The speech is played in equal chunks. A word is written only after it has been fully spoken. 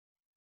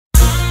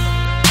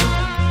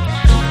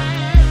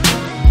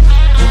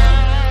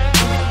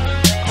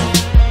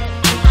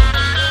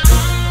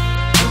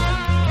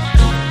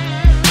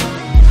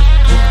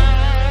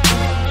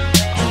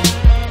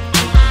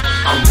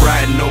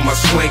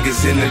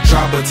swingers in the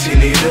dropper,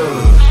 tin it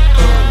up.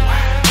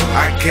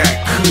 I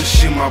got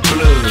kush in my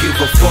blood. Give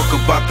a fuck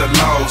about the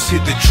laws.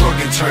 Hit the truck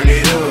and turn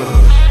it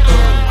up.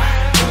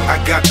 I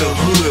got the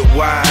hood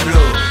wide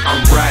up.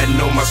 I'm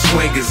riding on my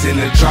swingers in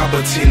the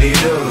dropper, tin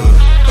it up.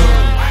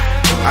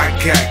 I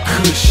got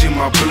kush in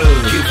my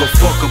blood. Give a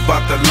fuck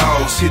about the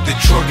laws. Hit the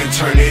truck and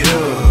turn it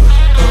up.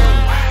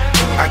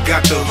 I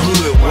got the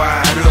hood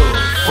wide up.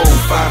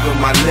 4-5 in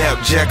my lap,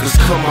 jackers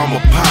come,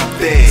 I'ma pop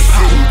that.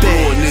 Sitting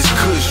blowing this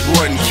kush,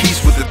 running keys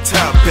with the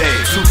top bag.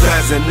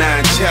 2009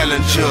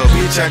 Challenger,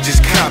 bitch, I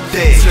just copped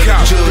that.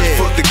 Judge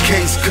fuck the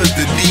case, cause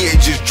the DA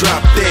just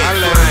dropped that.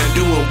 Flying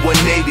doing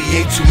 180,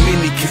 ain't too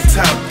many can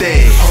top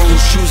that.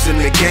 Whole shoes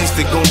in the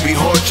gangster, gon' be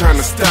hard trying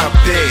to stop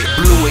that.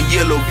 Blue and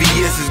yellow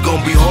VS is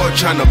gon' be hard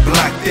trying to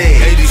block that.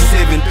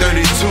 87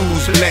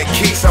 32s, black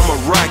kicks, I'ma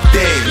rock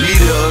that.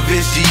 Leader of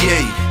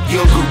SGA,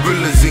 young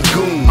gorillas and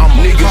goons.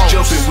 Niggas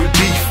jumping with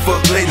beef,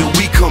 fuck later,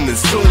 we coming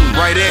soon.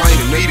 Right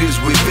action,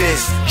 meters with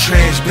vests,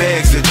 trash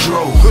bags of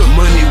dro.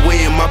 Money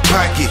way in my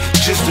pocket,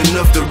 just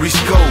enough to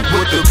rescope.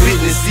 What the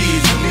business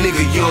is,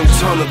 nigga, young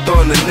Turner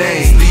throwing the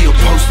name. Still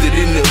posted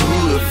in the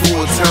hood,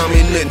 full time,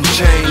 ain't nothing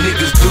changed.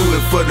 Niggas do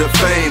it for the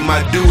fame,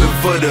 I do it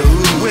for the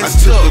hood. I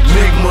took a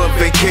big month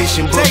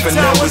vacation, but for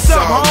now it's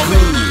all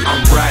good.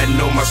 I'm riding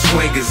on my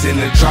swingers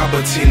in the dropper,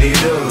 tin it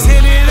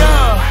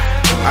up.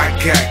 I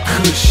got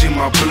kush in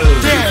my blood.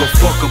 Give a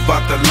fuck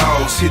about the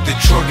laws. Hit the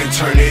truck and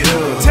turn it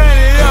up.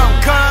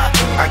 Car.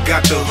 I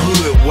got the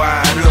hood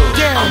wide up.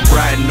 I'm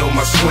riding on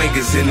my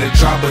swingers in the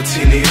dropper,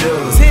 tin it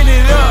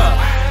up.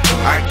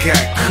 I got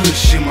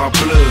kush in my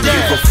blood.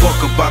 Give a fuck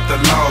about the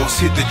laws.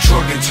 Hit the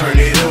truck and turn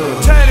it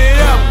up.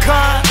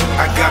 Car.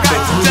 I got the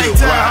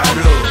hood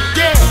wide up.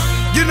 Yeah,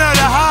 you know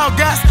the Hogg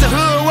got the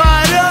hood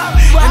wide up.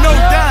 And no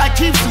doubt I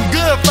keep some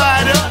good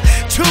fired up.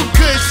 Too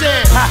good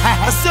shit.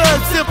 I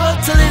serve zipper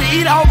till it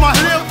eat all my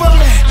liver.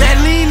 That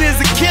lean is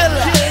a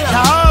killer.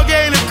 The Hogg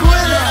ain't a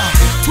quitter.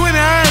 20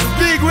 irons,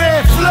 big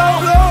red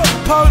flow.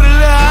 Pulled a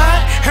little eye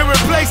and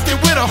replaced it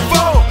with a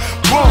 4.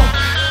 Whoa,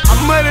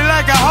 I'm muddy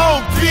like a whole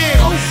pit.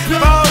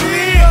 Ball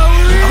in,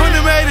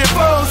 100 made it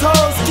foes,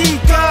 hoes keep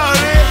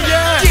calling.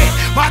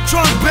 Yeah, my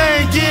trunk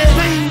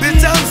banging,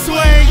 bitch I'm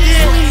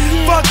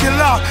swinging. Fuck the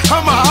law,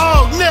 I'm a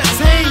hog nuts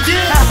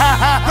hanging.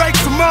 Break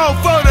some more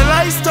for the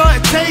lights start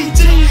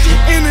changing.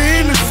 In the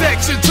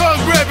intersection, trunk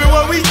grabbing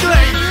what we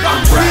claim. I'm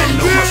riding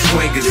on my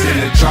swingers in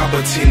the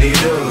dropper, tin it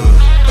up.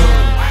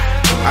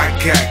 I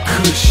got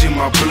kush in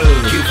my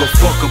blood. Give a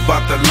fuck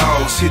about the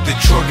laws. Hit the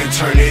truck and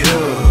turn it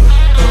up.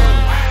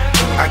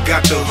 I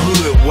got the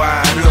hood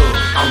wide up.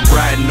 I'm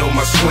riding on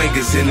my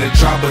swingers in the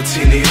dropper,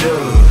 tin it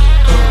up.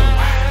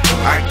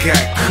 I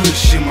got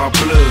kush in my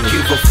blood.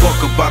 Give a fuck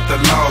about the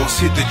laws.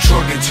 Hit the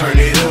truck and turn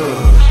it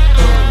up.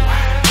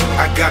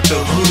 I got the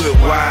hood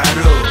wide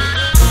up.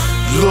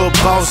 Lil'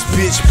 boss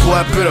bitch, boy,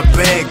 I better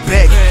bag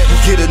back.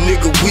 Get a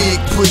nigga wig,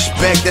 push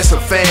back, that's a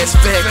fast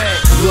fact.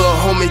 Lil'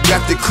 homie got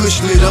the kush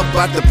lit up,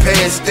 bout to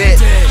pass that.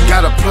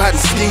 Got a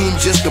plotting scheme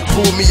just to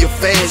pull me a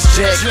fast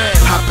jack.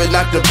 Hopping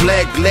out the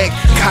black,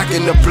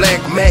 cocking the black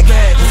Mac.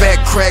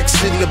 Fat cracks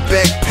in the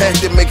back,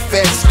 packed to make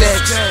fat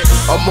stacks.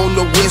 I'm on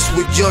the west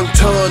with young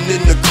Ton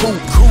in the coupe.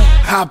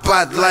 Hop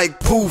out like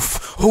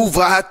poof,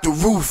 Hoover out the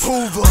roof.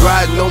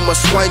 Riding on my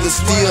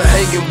swingers, still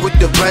hanging with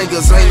the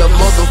bangers. Ain't a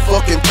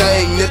motherfucking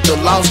thing that the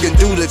laws can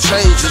do the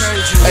changes.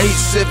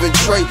 87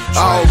 Trae,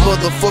 all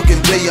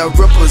motherfucking day I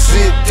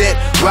represent that.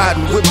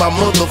 Riding with my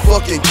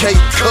motherfucking K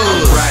cuz.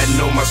 I'm riding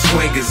on my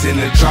swingers in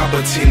the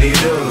dropper, tin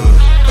it up.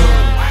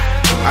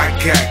 I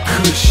got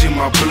kush in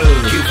my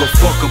blood. Give a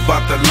fuck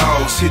about the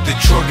laws. Hit the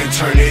truck and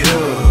turn it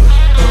up.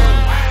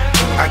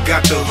 I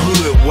got the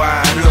hood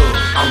wide up.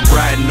 I'm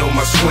riding on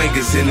my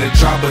swingers in the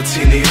dropper,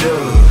 tin it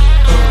up.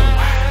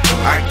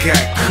 I got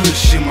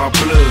kush in my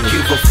blood.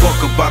 Give a fuck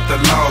about the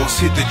laws.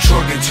 Hit the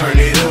truck and turn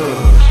it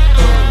up.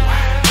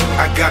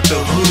 I got the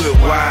hood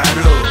wide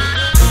up.